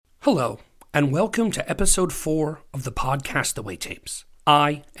Hello, and welcome to episode 4 of the Podcast Away tapes.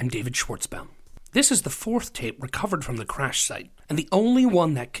 I am David Schwartzbaum. This is the 4th tape recovered from the crash site, and the only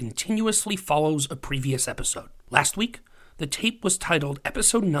one that continuously follows a previous episode. Last week, the tape was titled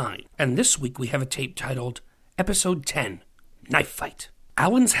Episode 9, and this week we have a tape titled Episode 10, Knife Fight.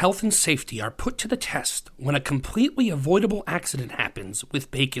 Alan's health and safety are put to the test when a completely avoidable accident happens with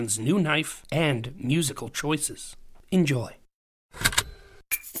Bacon's new knife and musical choices. Enjoy.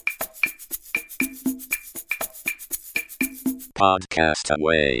 Podcast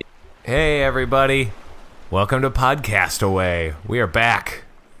Away. Hey everybody, welcome to Podcast Away. We are back.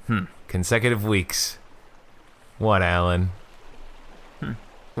 Consecutive weeks. What, Alan?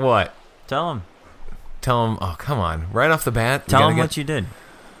 What? Tell him. Tell him, oh come on, right off the bat. Tell him what you did.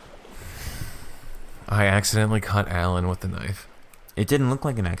 I accidentally cut Alan with the knife. It didn't look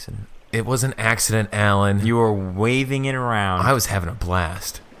like an accident. It was an accident, Alan. You were waving it around. I was having a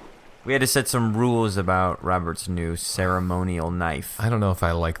blast. We had to set some rules about Robert's new ceremonial knife. I don't know if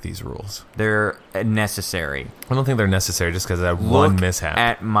I like these rules. They're necessary. I don't think they're necessary just because I had one mishap. Look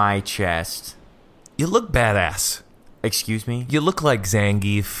at my chest. You look badass. Excuse me? You look like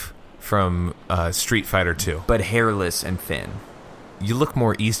Zangief from Street Fighter 2. But hairless and thin. You look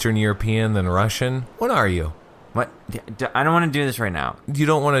more Eastern European than Russian. What are you? What? I don't want to do this right now. You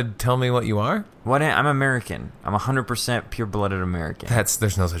don't want to tell me what you are? What? I'm American. I'm 100% pure-blooded American.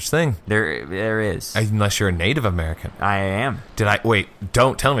 There's no such thing. There is. Unless you're a Native American. I am. Wait,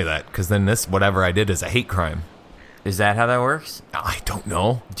 don't tell me that, because then whatever I did is a hate crime. Is that how that works? I don't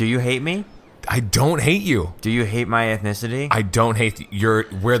know. Do you hate me? I don't hate you. Do you hate my ethnicity? I don't hate you.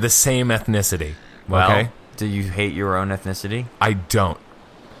 We're the same ethnicity. Well, okay? Do you hate your own ethnicity? I don't.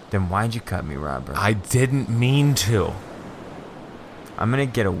 Then why'd you cut me, Robert? I didn't mean to. I'm going to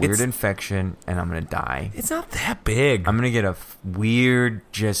get a weird infection, and I'm going to die. It's not that big. I'm going to get a weird,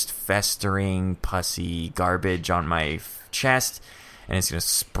 just festering, pussy garbage on my chest, and it's going to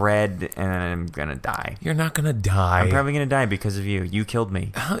spread, and then I'm going to die. You're not going to die. I'm probably going to die because of you. You killed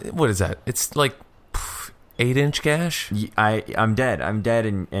me. What is that? It's like 8-inch gash? I'm dead. I'm dead,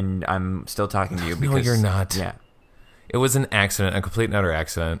 and I'm still talking to you. Because, no, you're not. Yeah. It was an accident, a complete and utter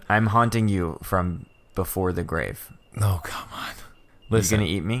accident. I'm haunting you from before the grave. Oh, come on. Listen. You going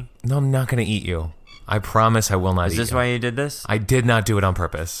to eat me? No, I'm not going to eat you. I promise I will not eat you. Is this why you did this? I did not do it on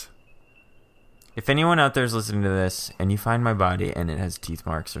purpose. If anyone out there is listening to this and you find my body and it has teeth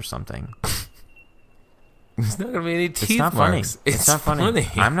marks or something, there's not going to be any teeth marks. Funny. It's not funny.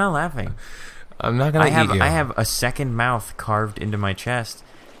 I'm not laughing. I'm not going to eat you. I have a second mouth carved into my chest,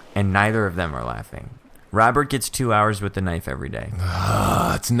 and neither of them are laughing. Robert gets 2 hours with the knife every day.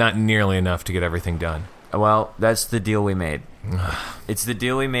 It's not nearly enough to get everything done. Well, that's the deal we made. It's the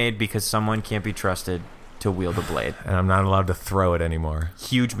deal we made because someone can't be trusted to wield a blade. And I'm not allowed to throw it anymore.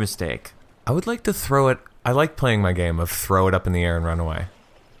 Huge mistake. I would like to throw it. I like playing my game of throw it up in the air and run away.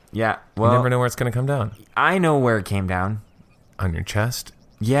 Yeah, well, you never know where it's going to come down. I know where it came down. On your chest?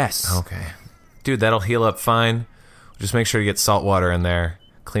 Yes. Okay. Dude, that'll heal up fine. Just make sure you get salt water in there.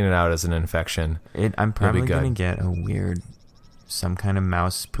 Clean it out as an infection. I'm probably going to get some kind of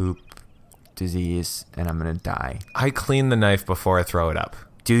mouse poop disease, and I'm going to die. I clean the knife before I throw it up.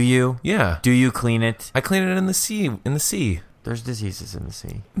 Do you? Yeah. Do you clean it? I clean it in the sea. There's diseases in the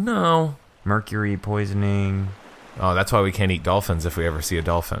sea. No. Mercury poisoning. Oh, that's why we can't eat dolphins if we ever see a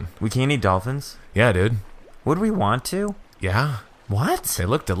dolphin. We can't eat dolphins? Yeah, dude. Would we want to? Yeah. What? They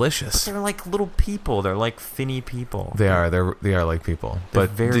look delicious. But they're like little people. They're like finny people. They are. They are like people. They're but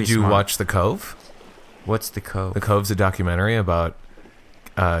very did you smart. watch The Cove? What's The Cove? The Cove's a documentary about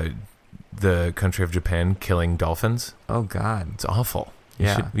the country of Japan killing dolphins. Oh, God. It's awful.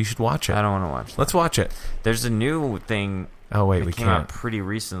 Yeah. You should watch it. I don't want to watch that. Let's watch it. There's a new thing. Oh, wait, we came out can't. pretty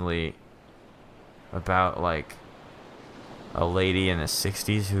recently about, like, a lady in the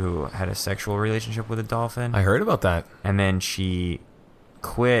 60s who had a sexual relationship with a dolphin. I heard about that. And then she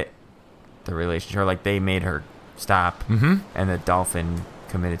quit the relationship, or like they made her stop, and the dolphin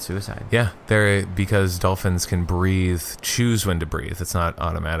committed suicide. Yeah, because dolphins can choose when to breathe. It's not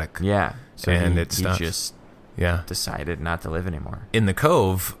automatic. Yeah, so and he just decided not to live anymore. In The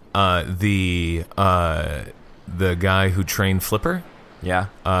Cove, the guy who trained Flipper,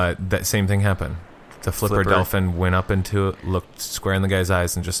 that same thing happened. The Flipper dolphin went up into it, looked square in the guy's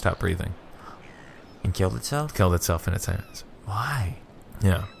eyes, and just stopped breathing. And killed itself? Killed itself in its hands. Why?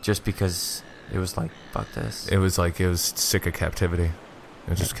 Yeah. Just because it was like, fuck this? It was like it was sick of captivity.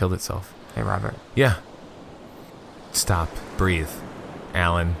 It just killed itself. Hey, Robert. Yeah. Stop. Breathe.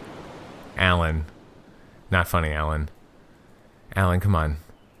 Alan. Not funny, Alan. Alan, come on.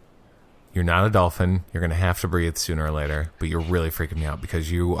 You're not a dolphin. You're going to have to breathe sooner or later, but you're really freaking me out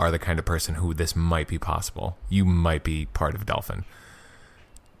because you are the kind of person who this might be possible. You might be part of a dolphin.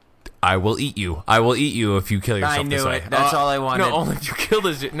 I will eat you. I will eat you if you kill yourself this way. I knew it. That's all I wanted. No, only if you kill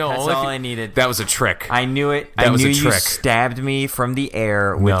this. No, that's only all if you, I needed. That was a trick. I knew it. That was a you trick. stabbed me from the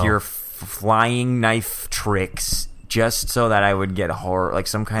air with your flying knife tricks just so that I would get horror, like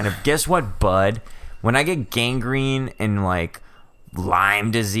some kind of... Guess what, bud? When I get gangrene and like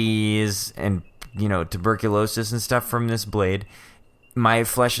Lyme disease and, you know, tuberculosis and stuff from this blade, my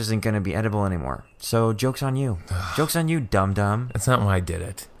flesh isn't going to be edible anymore. So joke's on you. Joke's on you, dum-dum. That's not why I did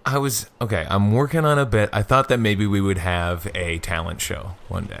it. I'm working on a bit. I thought that maybe we would have a talent show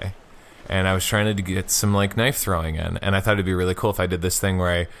one day. And I was trying to get some like knife throwing in. And I thought it'd be really cool if I did this thing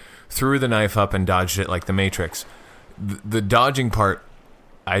where I threw the knife up and dodged it like the Matrix. The dodging part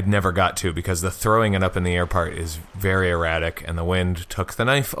I'd never got to because the throwing it up in the air part is very erratic and the wind took the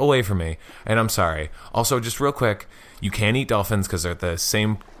knife away from me. And I'm sorry. Also, just real quick, you can't eat dolphins because they're at the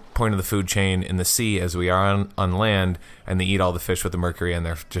same point of the food chain in the sea as we are on land, and they eat all the fish with the mercury, and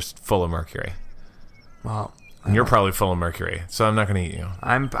they're just full of mercury. Well, and you're probably full of mercury, so I'm not going to eat you.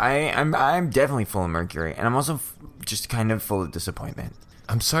 I'm definitely full of mercury, and I'm also just kind of full of disappointment.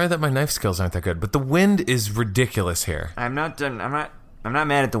 I'm sorry that my knife skills aren't that good, but the wind is ridiculous here. I'm not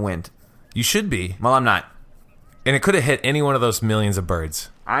mad at the wind. You should be. Well, I'm not. And it could have hit any one of those millions of birds.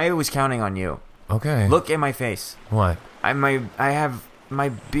 I was counting on you. Okay. Look at my face. What? My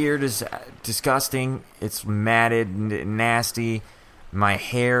beard is disgusting. It's matted and nasty. My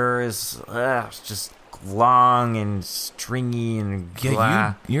hair is just long and stringy and blah.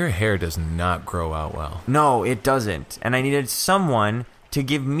 Yeah, your hair does not grow out well. No, it doesn't. And I needed someone to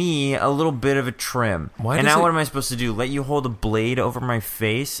give me a little bit of a trim. What am I supposed to do? Let you hold a blade over my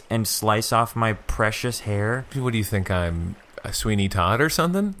face and slice off my precious hair? What do you think, I'm a Sweeney Todd or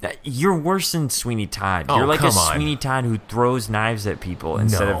something? You're worse than Sweeney Todd. Oh, You're like come a on. Sweeney Todd who throws knives at people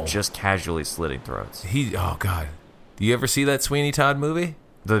instead of just casually slitting throats. Oh, God. Do you ever see that Sweeney Todd movie?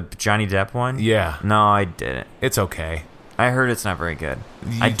 The Johnny Depp one? Yeah. No, I didn't. It's okay. I heard it's not very good.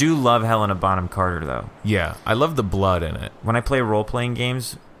 I do love Helena Bonham Carter, though. Yeah, I love the blood in it. When I play role-playing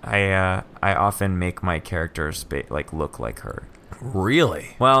games, I often make my characters look like her.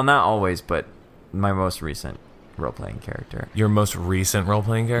 Really? Well, not always, but my most recent role-playing character. Your most recent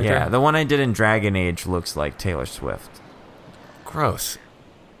role-playing character? Yeah, the one I did in Dragon Age looks like Taylor Swift. Gross.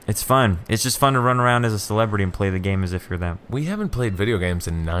 It's fun. It's just fun to run around as a celebrity and play the game as if you're them. We haven't played video games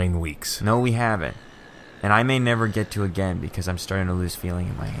in 9 weeks. No, we haven't. And I may never get to again because I'm starting to lose feeling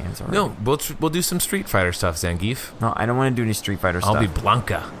in my hands already. No, we'll do some Street Fighter stuff, Zangief. No, I don't want to do any Street Fighter stuff. I'll be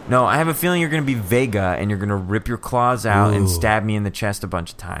Blanca. No, I have a feeling you're going to be Vega and you're going to rip your claws out and stab me in the chest a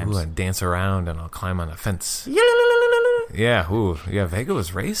bunch of times. Ooh, and dance around and I'll climb on a fence. Yeah, Vega was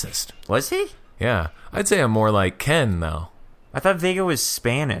racist. Was he? Yeah. I'd say I'm more like Ken, though. I thought Vega was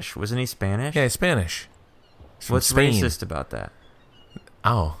Spanish. Wasn't he Spanish? Yeah, he's Spanish. What's Spain. racist about that?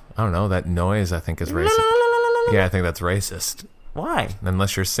 Oh, I don't know. That noise, I think, is racist. Yeah, I think that's racist. Why?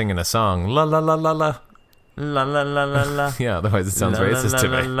 Unless you're singing a song. La la la la la. La la la la la. Yeah, otherwise it sounds racist to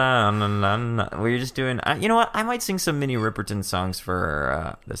me. Well, you're just doing... you know what? I might sing some Minnie Riperton songs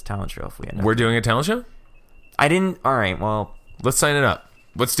for this talent show if we end up. We're doing a talent show? I didn't... All right, well... Let's sign it up.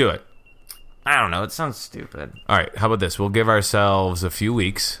 Let's do it. I don't know. It sounds stupid. All right, how about this? We'll give ourselves a few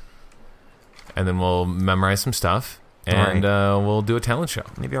weeks, and then we'll memorize some stuff, and we'll do a talent show.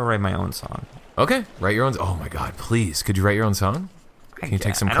 Maybe I'll write my own song. Okay, write your own... Oh, my God, please. Could you write your own song? Can you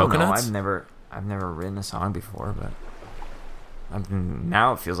take some coconuts? I don't know. I've never written a song before, but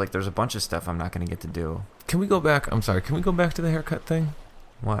now it feels like there's a bunch of stuff I'm not going to get to do. Can we go back? I'm sorry. Can we go back to the haircut thing?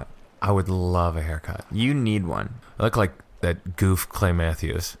 What? I would love a haircut. You need one. I look like that goof Clay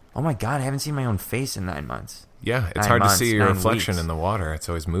Matthews. Oh, my God. I haven't seen my own face in 9 months. Yeah, it's hard to see your reflection in the water. It's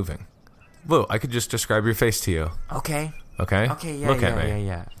always moving. Lou, I could just describe your face to you. Okay. Okay? Okay, yeah, Look at me.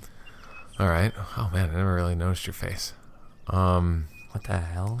 Yeah. All right. Oh, man, I never really noticed your face. What the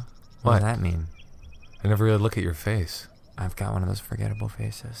hell? What does that mean? I never really look at your face. I've got one of those forgettable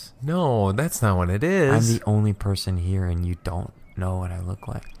faces. No, that's not what it is. I'm the only person here and you don't know what I look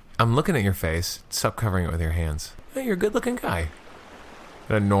like. I'm looking at your face. Stop covering it with your hands. Hey, you're a good-looking guy.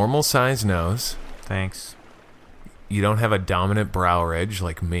 Got a normal-sized nose. Thanks. You don't have a dominant brow ridge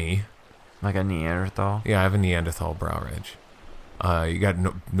like me. Like a Neanderthal? Yeah, I have a Neanderthal brow ridge. You got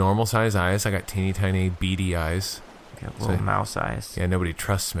normal-sized eyes. I got teeny tiny beady eyes. You got little mouse eyes. Yeah, nobody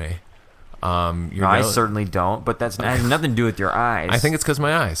trusts me. I certainly don't, but that has nothing to do with your eyes. I think it's because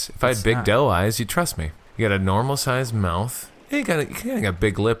my eyes. If I had big doe eyes, you'd trust me. You got a normal-sized mouth. Yeah, you got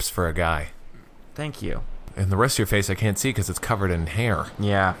big lips for a guy. Thank you. And the rest of your face I can't see because it's covered in hair.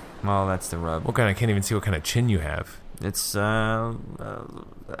 Yeah. Well, that's the rub. I can't even see what kind of chin you have. It's, I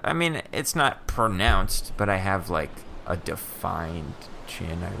mean, it's not pronounced, but I have, like, a defined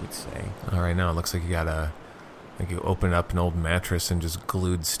chin, I would say. All right, now it looks like you got like you opened up an old mattress and just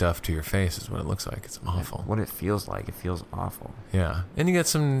glued stuff to your face is what it looks like. It's awful. What it feels like. It feels awful. Yeah. And you got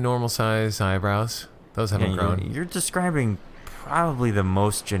some normal size eyebrows. Those haven't grown. You're describing probably the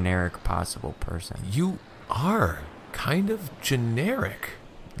most generic possible person. You are kind of generic.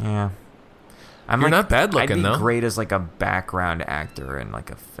 Yeah. You're not bad looking, though. I'd be great as like a background actor in like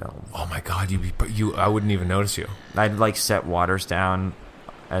a film. Oh my God, I wouldn't even notice you. I'd like set Waters down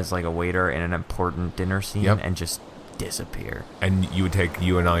as like a waiter in an important dinner scene and just disappear. And you would take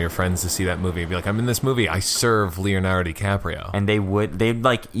you and all your friends to see that movie and be like, I'm in this movie. I serve Leonardo DiCaprio. And they'd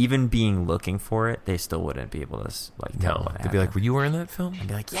like, even being looking for it, they still wouldn't be able to like tell what happened. They'd be like, were you in that film? I'd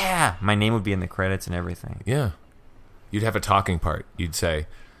be like, yeah. My name would be in the credits and everything. Yeah. You'd have a talking part. You'd say,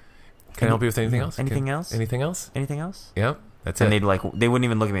 can I help you with anything else? Anything else? Anything else? Anything else? Yep. That's and it. they wouldn't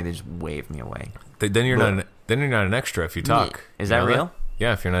even look at me. They just wave me away. Then you're not an extra if you talk. Is that real?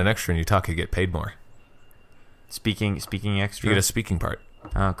 Yeah, if you're not an extra and you talk, you get paid more. Speaking extra? You get a speaking part.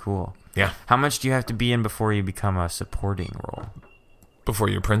 Oh, cool. Yeah. How much do you have to be in before you become a supporting role? Before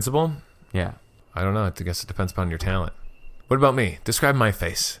you're principal? Yeah. I don't know. I guess it depends upon your talent. What about me? Describe my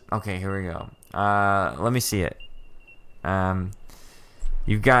face. Okay, here we go. Let me see it.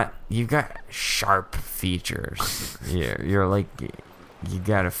 You've got sharp features. You're like, you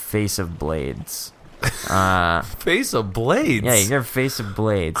got a face of blades. Face of blades? Yeah, you got a face of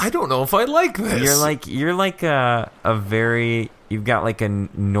blades. I don't know if I like this. You're like a very, you've got like a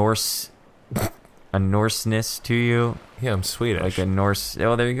Norseness to you. Yeah, I'm Swedish. Like a Norse.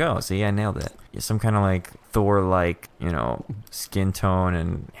 Oh, there you go. See, I nailed it. Some kind of like Thor-like, skin tone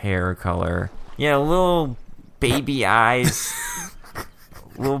and hair color. Yeah, little baby eyes.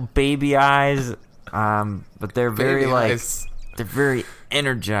 Little baby eyes. But they're very they're very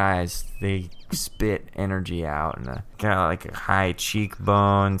energized. They spit energy out, and got like high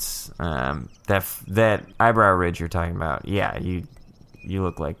cheekbones. That eyebrow ridge you're talking about. Yeah, you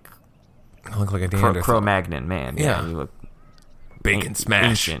look like I look like a Neanderthal. Cro-Magnon man. Yeah, you look bacon smash.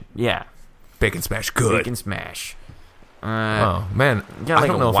 Ancient. Yeah, bacon smash. Good bacon smash. Oh man, you got like I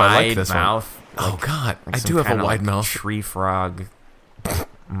don't know if I like this mouth. One. Like, oh God, like I do have a wide mouth. Tree frog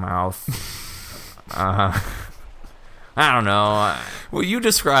mouth. I don't know. What you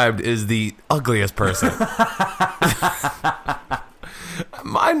described is the ugliest person.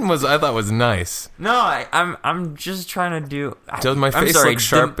 Mine I thought was nice. No, I'm just trying to do. Does my face look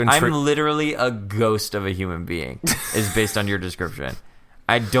sharp and I'm literally a ghost of a human being. Is based on your description.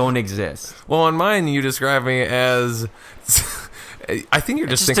 I don't exist. Well, on mine, you describe me as. I think you're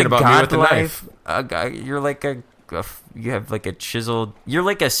just thinking about me with a knife. You're like you have like a chiseled. You're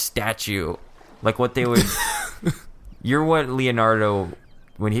like a statue, like what they would. You're what Leonardo.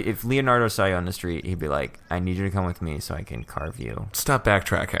 If Leonardo saw you on the street, he'd be like, "I need you to come with me so I can carve you." Stop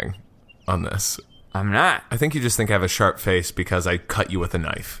backtracking on this. I'm not. I think you just think I have a sharp face because I cut you with a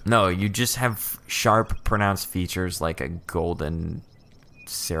knife. No, you just have sharp, pronounced features like a golden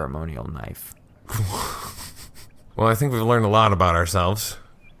ceremonial knife. Well, I think we've learned a lot about ourselves.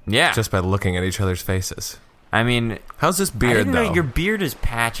 Yeah. Just by looking at each other's faces. I mean... How's this beard, I didn't though? know your beard is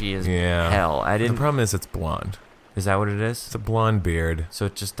patchy as hell. The problem is it's blonde. Is that what it is? It's a blonde beard. So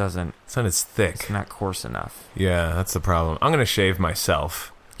it just doesn't... It's not as thick. It's not coarse enough. Yeah, that's the problem. I'm going to shave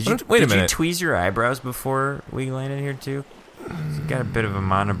myself. Wait a minute. Did you tweeze your eyebrows before we landed here, too? You got a bit of a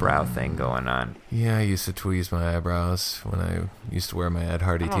monobrow thing going on. Yeah, I used to tweeze my eyebrows when I used to wear my Ed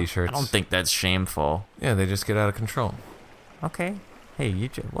Hardy t-shirts. I don't think that's shameful. Yeah, they just get out of control. Okay. Hey, you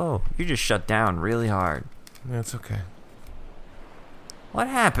just shut down really hard. That's okay. What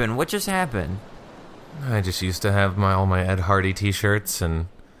happened? What just happened? I just used to have all my Ed Hardy t-shirts and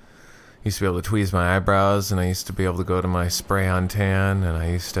used to be able to tweeze my eyebrows, and I used to be able to go to my spray-on tan, and I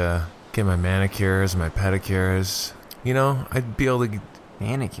used to get my manicures and my pedicures. I'd be able to...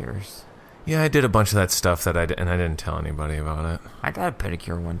 Manicures? Yeah, I did a bunch of that stuff and I didn't tell anybody about it. I got a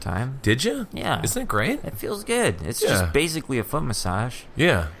pedicure one time. Did you? Yeah. Isn't it great? It feels good. It's just basically a foot massage.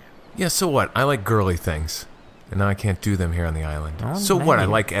 Yeah. Yeah, so what? I like girly things. And now I can't do them here on the island. No so what? I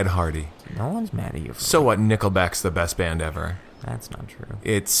like Ed Hardy. No one's mad at you for So that. what? Nickelback's the best band ever. That's not true.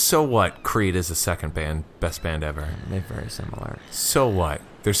 It's so what? Creed is the second best band ever. They're very similar. So what?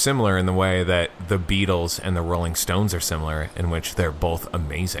 They're similar in the way that the Beatles and the Rolling Stones are similar, in which they're both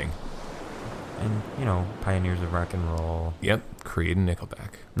amazing. And, pioneers of rock and roll. Yep, Creed and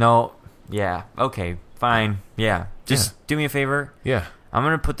Nickelback. No, yeah, okay, fine, yeah. Just do me a favor. Yeah. I'm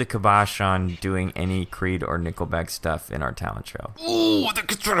going to put the kibosh on doing any Creed or Nickelback stuff in our talent show. Ooh, that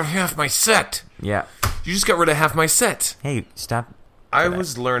gets rid of half my set. Yeah. You just got rid of half my set. Hey, stop. I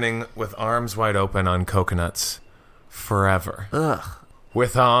was learning with arms wide open on coconuts forever. Ugh.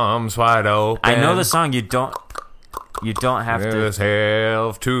 With arms wide open. I know the song. You don't have to.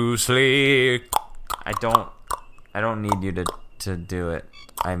 Yourself to sleep. I don't need you to do it.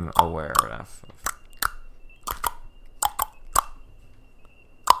 I'm aware enough.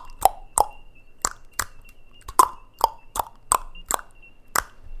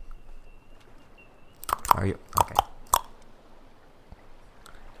 Are you okay?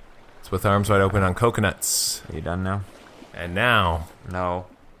 It's with arms wide open on coconuts. Are you done now? And now, No.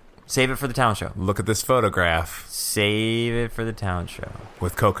 Save it for the talent show. look at this photograph Save it for the talent show.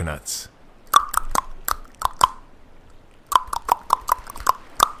 with coconuts.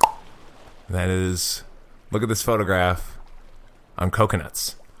 That is, look at this photograph on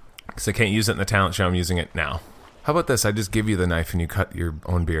coconuts. Because I can't use it in the talent show, I'm using it now. How about this? I just give you the knife and you cut your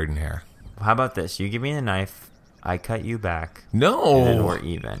own beard and hair. How about this? You give me the knife, I cut you back, No! and then we're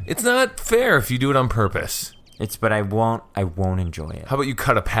even. It's not fair if you do it on purpose. But I won't enjoy it. How about you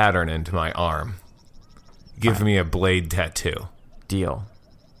cut a pattern into my arm? Give me a blade tattoo. Deal.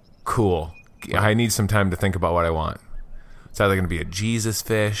 Cool. I need some time to think about what I want. It's either going to be a Jesus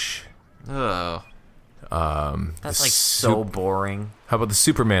fish. Ugh. That's like so boring. How about the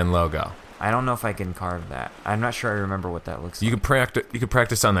Superman logo? I don't know if I can carve that. I'm not sure I remember what that looks like. You could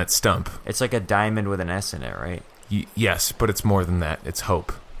practice on that stump. It's like a diamond with an S in it, right? Yes, but it's more than that. It's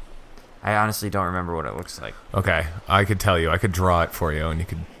hope. I honestly don't remember what it looks like. Okay, I could tell you. I could draw it for you, and you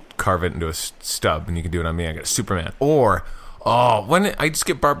could carve it into a stub, and you could do it on me. I got a Superman. Or, when I just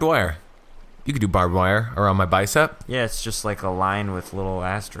get barbed wire. You could do barbed wire around my bicep. Yeah, it's just like a line with little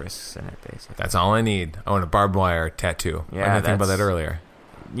asterisks in it, basically. That's all I need. I want a barbed wire tattoo. Yeah, I didn't think about that earlier.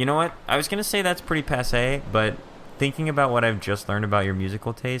 You know what? I was going to say that's pretty passé, but thinking about what I've just learned about your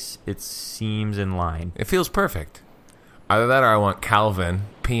musical tastes, it seems in line. It feels perfect. Either that or I want Calvin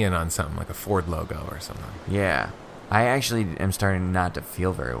peeing on something, like a Ford logo or something. Yeah. I actually am starting not to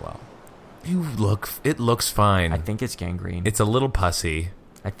feel very well. It looks fine. I think it's gangrene. It's a little pussy.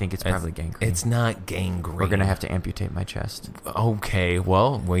 I think it's probably gangrene. It's not gangrene. We're going to have to amputate my chest. Okay,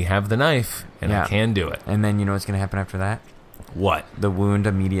 well, we have the knife, and I can do it. And then you know what's going to happen after that? What? The wound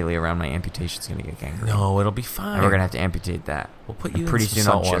immediately around my amputation is going to get gangrene. No, it'll be fine. And we're going to have to amputate that. We'll put you in pretty some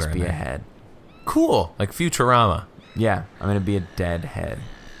soon I'll salt just water be in a there. head. Cool, like Futurama. Yeah, I'm going to be a dead head.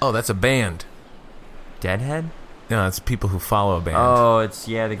 Oh, that's a band. Deadhead? No, it's people who follow a band. Oh, it's,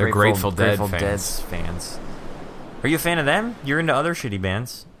 the They're Grateful Dead fans. fans. Are you a fan of them? You're into other shitty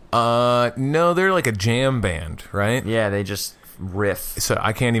bands. No, they're like a jam band, right? Yeah, they just riff. So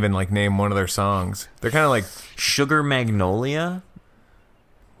I can't even like name one of their songs. They're kind of like Sugar Magnolia?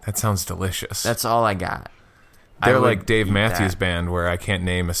 That sounds delicious. That's all I got. They're like Dave Matthews Band, where I can't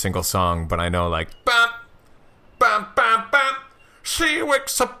name a single song, but I know like bam, bam, bam, bam. She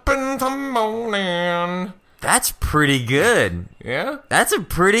wakes up in the morning. That's pretty good. Yeah? That's a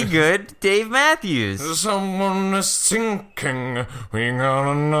pretty good Dave Matthews. Someone is sinking. We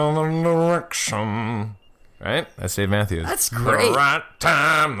got another direction. Right? That's Dave Matthews. That's great. The right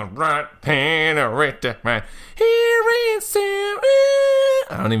time, the right pain, the right time. I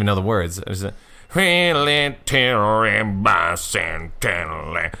don't even know the words. There's a really by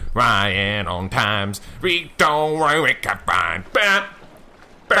Santana, Ryan on times. We don't worry, we can find.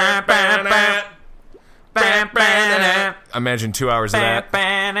 Imagine 2 hours of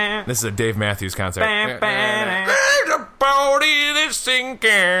that. This is a Dave Matthews concert. The body that's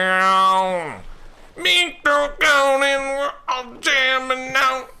sinking. Me down and we're all jamming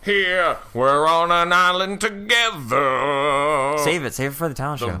out here. We're on an island together. Save it for the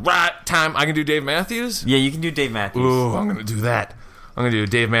talent show. The right time. I can do Dave Matthews? Yeah, you can do Dave Matthews. Ooh, I'm going to do that. I'm going to do a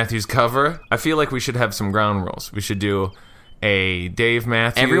Dave Matthews cover. I feel like we should have some ground rules. We should do a Dave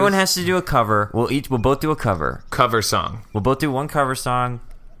Matthews. Everyone has to do a cover. We'll both do a cover. Cover song. We'll both do one cover song.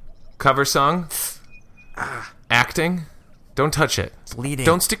 Cover song? Acting? Don't touch it. It's bleeding.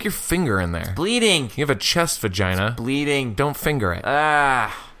 Don't stick your finger in there. It's bleeding. You have a chest vagina. It's bleeding. Don't finger it.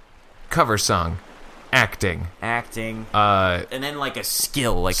 Cover song. Acting. And then like a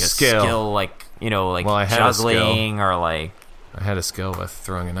skill. Like a skill. Like, like well, juggling or like... I had a skill with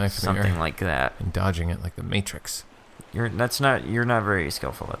throwing a knife in the air. Something like that. And dodging it like the Matrix. You're not very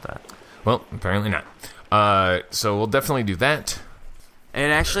skillful at that. Well, apparently not. So we'll definitely do that. It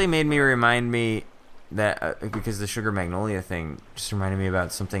actually made me remind me that because the Sugar Magnolia thing just reminded me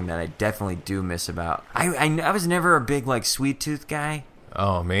about something that I definitely do miss about. I was never a big like Sweet Tooth guy.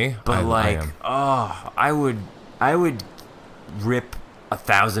 Oh, me? But I would rip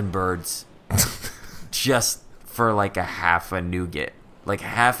 1,000 birds just for like a half a nougat. Like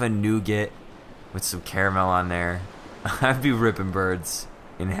half a nougat with some caramel on there. I'd be ripping birds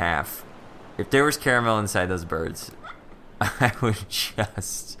in half. If there was caramel inside those birds, I would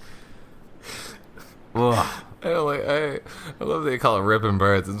just... Ugh. I love that you call it ripping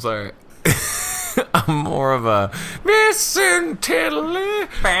birds. I'm sorry. I'm more of a missing tiddly.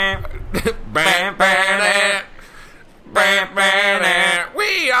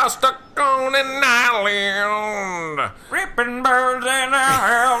 We are stuck on an island. Ripping birds in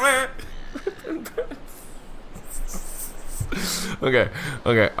our Okay.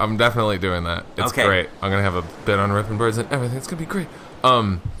 I'm definitely doing that. It's great. I'm gonna have a bit on ripping birds and everything. It's gonna be great.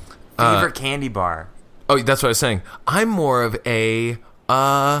 Favorite candy bar? Oh, that's what I was saying. I'm more of a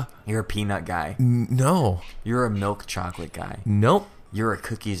You're a peanut guy. No. You're a milk chocolate guy. Nope. You're a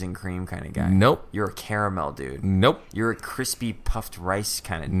cookies and cream kind of guy. Nope. You're a caramel dude. Nope. You're a crispy puffed rice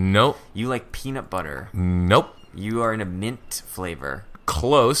kind of. Nope. You like peanut butter. Nope. You are in a mint flavor.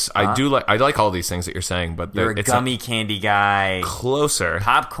 Close. I like all these things that you're saying, but you're a gummy candy guy. Closer.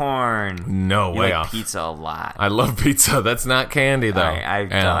 Popcorn. No, way like off. Pizza a lot. I love pizza. That's not candy though.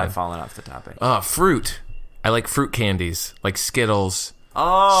 I've fallen off the topic. Fruit. I like fruit candies, like Skittles.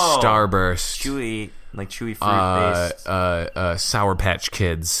 Oh, Starburst. Chewy fruit based. Sour Patch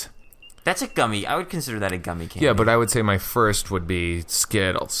Kids. That's a gummy. I would consider that a gummy candy. Yeah, but I would say my first would be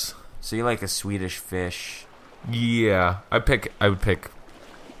Skittles. So you like a Swedish Fish? Yeah, I would pick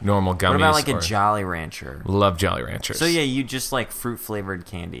normal gummies. What about like a Jolly Rancher? Love Jolly Ranchers. So yeah, you just like fruit flavored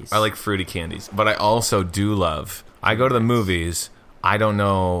candies. I like fruity candies, but I also do love. I go to the movies. I don't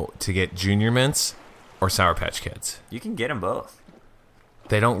know to get Junior Mints or Sour Patch Kids. You can get them both.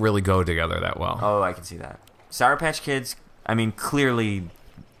 They don't really go together that well. Oh, I can see that. Sour Patch Kids, I mean, clearly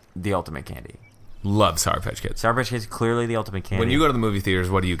the ultimate candy. Love Sour Patch Kids. Sour Patch Kids, clearly the ultimate candy. When you go to the movie theaters,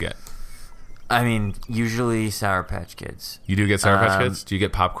 what do you get? I mean, usually Sour Patch Kids. You do get Sour Patch Kids? Do you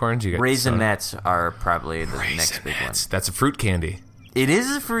get popcorn? Do you get Raisinets are probably the next big one. That's a fruit candy. It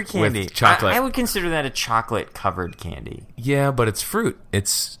is a fruit candy. With chocolate. I would consider that a chocolate-covered candy. Yeah, but it's fruit.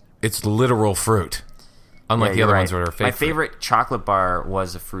 It's literal fruit. Unlike the other ones that are fake. My favorite chocolate bar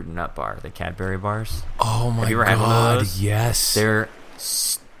was a fruit and nut bar, the Cadbury bars. Oh my god! Have you ever had one of those? Yes. They're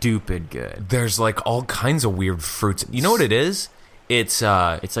stupid good. There's like all kinds of weird fruits. You know what it is? It's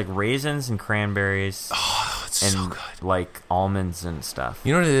like raisins and cranberries. Oh, it's and so good. Like almonds and stuff.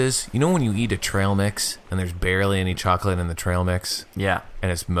 You know what it is? You know when you eat a trail mix and there's barely any chocolate in the trail mix? Yeah. And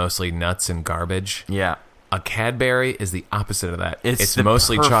it's mostly nuts and garbage? Yeah. A Cadbury is the opposite of that. It's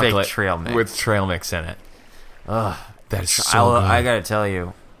mostly chocolate trail mix. with trail mix in it. Ugh. That's so good. I gotta tell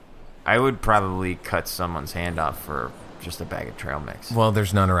you, I would probably cut someone's hand off for just a bag of trail mix. Well,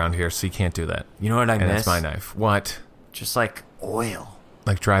 there's none around here, so you can't do that. You know what I miss? And it's my knife. What? Just like oil.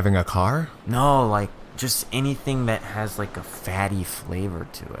 Like driving a car? No, like just anything that has like a fatty flavor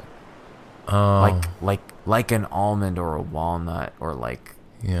to it. Oh. Like an almond or a walnut or like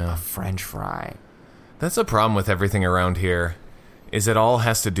a French fry. That's the problem with everything around here, is it all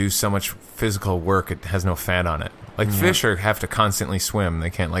has to do so much physical work, it has no fat on it. Like fish have to constantly swim,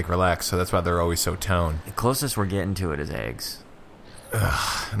 they can't like relax, so that's why they're always so toned. The closest we're getting to it is eggs.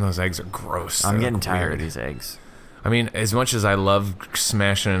 Ugh, and those eggs are gross. I'm getting tired of these eggs. I mean, as much as I love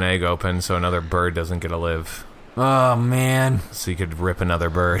smashing an egg open so another bird doesn't get to live. Oh, man. So you could rip another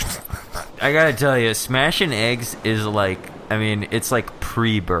bird. I gotta tell you, smashing eggs is like, I mean, it's like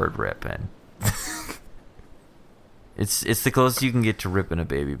pre-bird ripping. It's the closest you can get to ripping a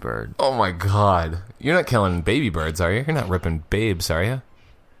baby bird. Oh, my God. You're not killing baby birds, are you? You're not ripping babes, are you?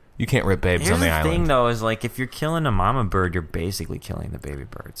 You can't rip babes on the island. The thing, though, is like if you're killing a mama bird, you're basically killing the baby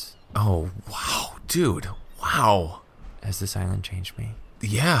birds. Oh, wow. Dude, wow. Has this island changed me?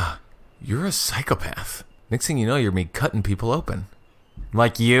 Yeah. You're a psychopath. Next thing you know, you're me cutting people open.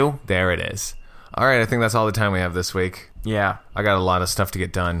 Like you? There it is. All right, I think that's all the time we have this week. Yeah. I got a lot of stuff to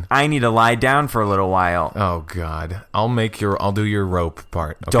get done. I need to lie down for a little while. Oh, God. I'll do your rope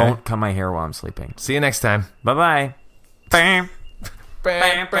part, okay? Don't cut my hair while I'm sleeping. See you next time. Bye-bye. Bam.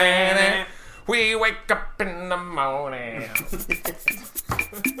 Bam, bam, we wake up in the morning.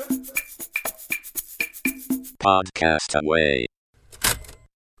 Podcast Away.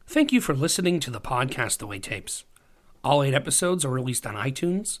 Thank you for listening to the Podcast Away tapes. All 8 episodes are released on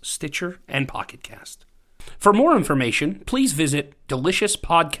iTunes, Stitcher, and Pocket Cast. For more information, please visit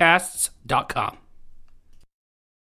deliciouspodcasts.com.